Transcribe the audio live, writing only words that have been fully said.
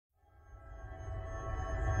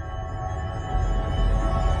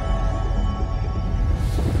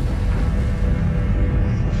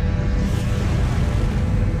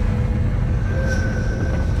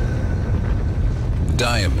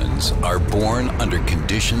diamonds are born under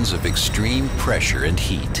conditions of extreme pressure and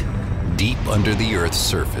heat, deep under the Earth's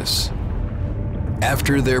surface.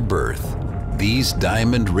 After their birth, these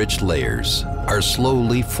diamond-rich layers are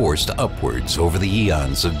slowly forced upwards over the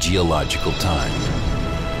eons of geological time.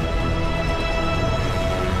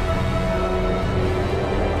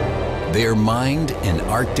 They are mined in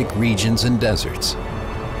Arctic regions and deserts.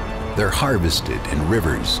 They're harvested in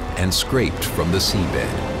rivers and scraped from the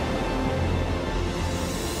seabed.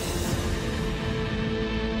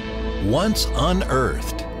 Once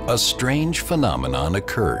unearthed, a strange phenomenon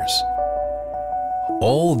occurs.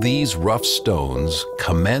 All these rough stones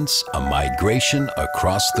commence a migration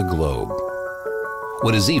across the globe.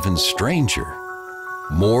 What is even stranger,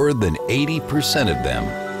 more than 80% of them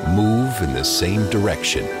move in the same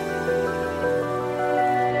direction.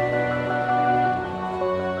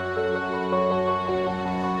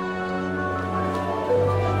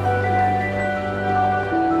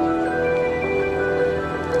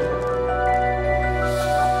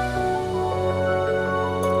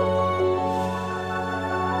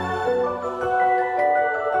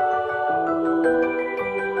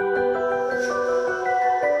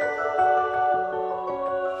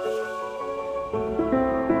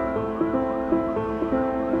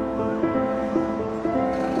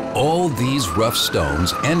 All these rough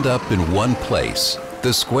stones end up in one place,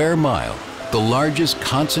 the square mile, the largest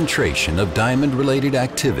concentration of diamond-related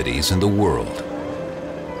activities in the world.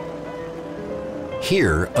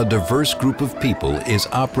 Here, a diverse group of people is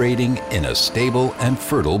operating in a stable and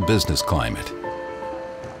fertile business climate.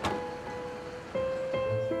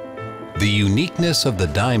 The uniqueness of the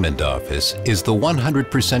Diamond Office is the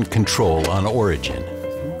 100% control on origin.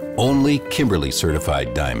 Only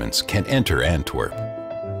Kimberley-certified diamonds can enter Antwerp.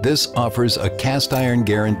 This offers a cast-iron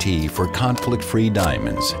guarantee for conflict-free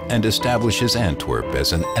diamonds and establishes Antwerp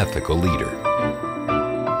as an ethical leader.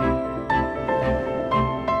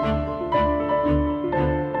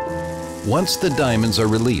 Once the diamonds are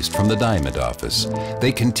released from the Diamond Office,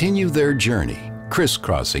 they continue their journey,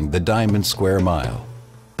 crisscrossing the Diamond Square Mile.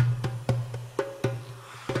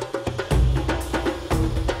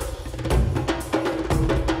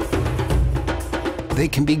 They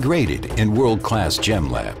can be graded in world-class gem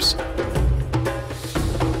labs.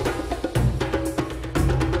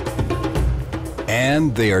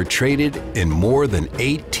 And they are traded in more than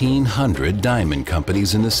 1,800 diamond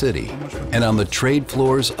companies in the city and on the trade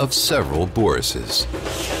floors of several bourses.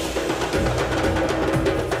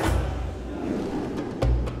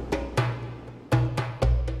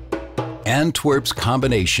 Antwerp's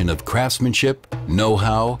combination of craftsmanship,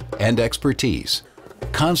 know-how, and expertise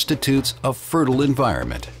constitutes a fertile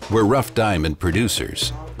environment where rough diamond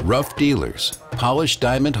producers, rough dealers, polished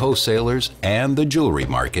diamond wholesalers, and the jewelry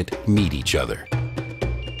market meet each other.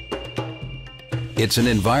 It's an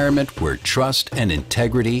environment where trust and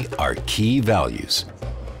integrity are key values.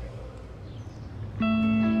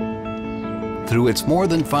 Through its more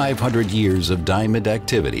than 500 years of diamond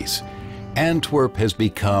activities, Antwerp has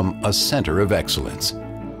become a center of excellence,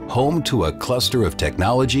 home to a cluster of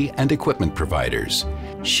technology and equipment providers,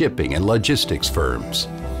 shipping and logistics firms,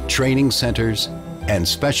 training centers, and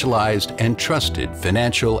specialized and trusted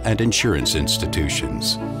financial and insurance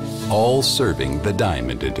institutions, all serving the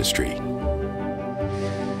diamond industry.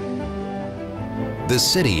 The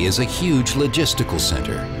city is a huge logistical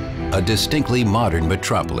center, a distinctly modern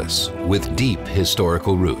metropolis with deep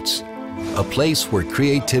historical roots, a place where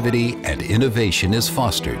creativity and innovation is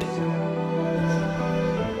fostered.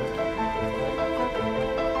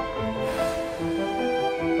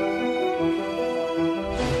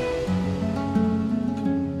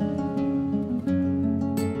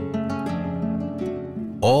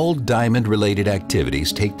 All diamond-related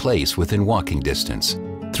activities take place within walking distance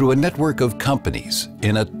through a network of companies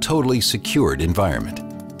in a totally secured environment,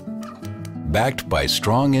 backed by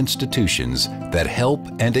strong institutions that help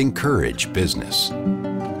and encourage business.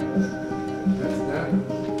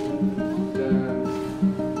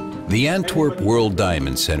 The Antwerp World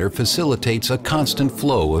Diamond Center facilitates a constant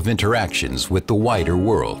flow of interactions with the wider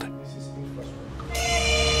world.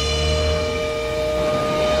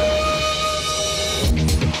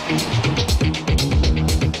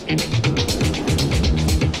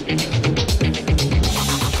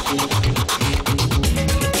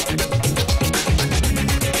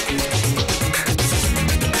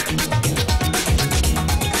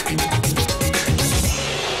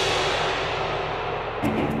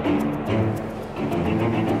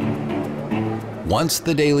 Once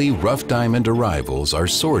the daily rough diamond arrivals are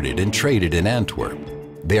sorted and traded in Antwerp,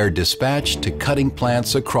 they are dispatched to cutting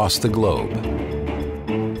plants across the globe.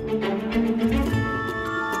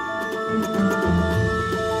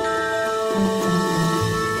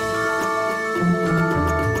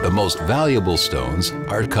 The most valuable stones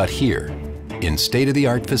are cut here, in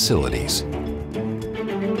state-of-the-art facilities.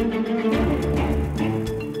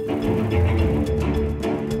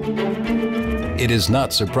 It is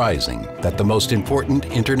not surprising that the most important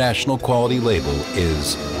international quality label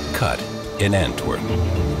is cut in Antwerp.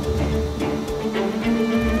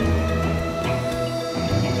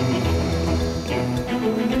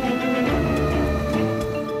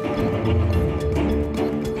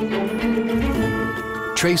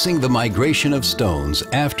 Tracing the migration of stones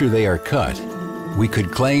after they are cut, we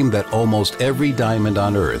could claim that almost every diamond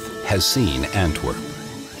on Earth has seen Antwerp.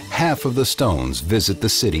 Half of the stones visit the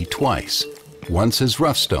city twice, once as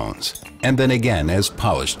rough stones, and then again as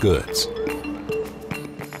polished goods.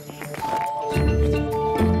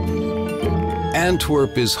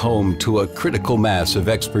 Antwerp is home to a critical mass of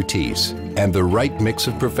expertise and the right mix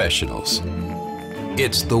of professionals.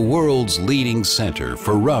 It's the world's leading center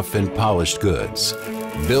for rough and polished goods,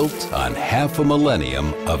 built on half a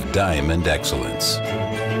millennium of diamond excellence.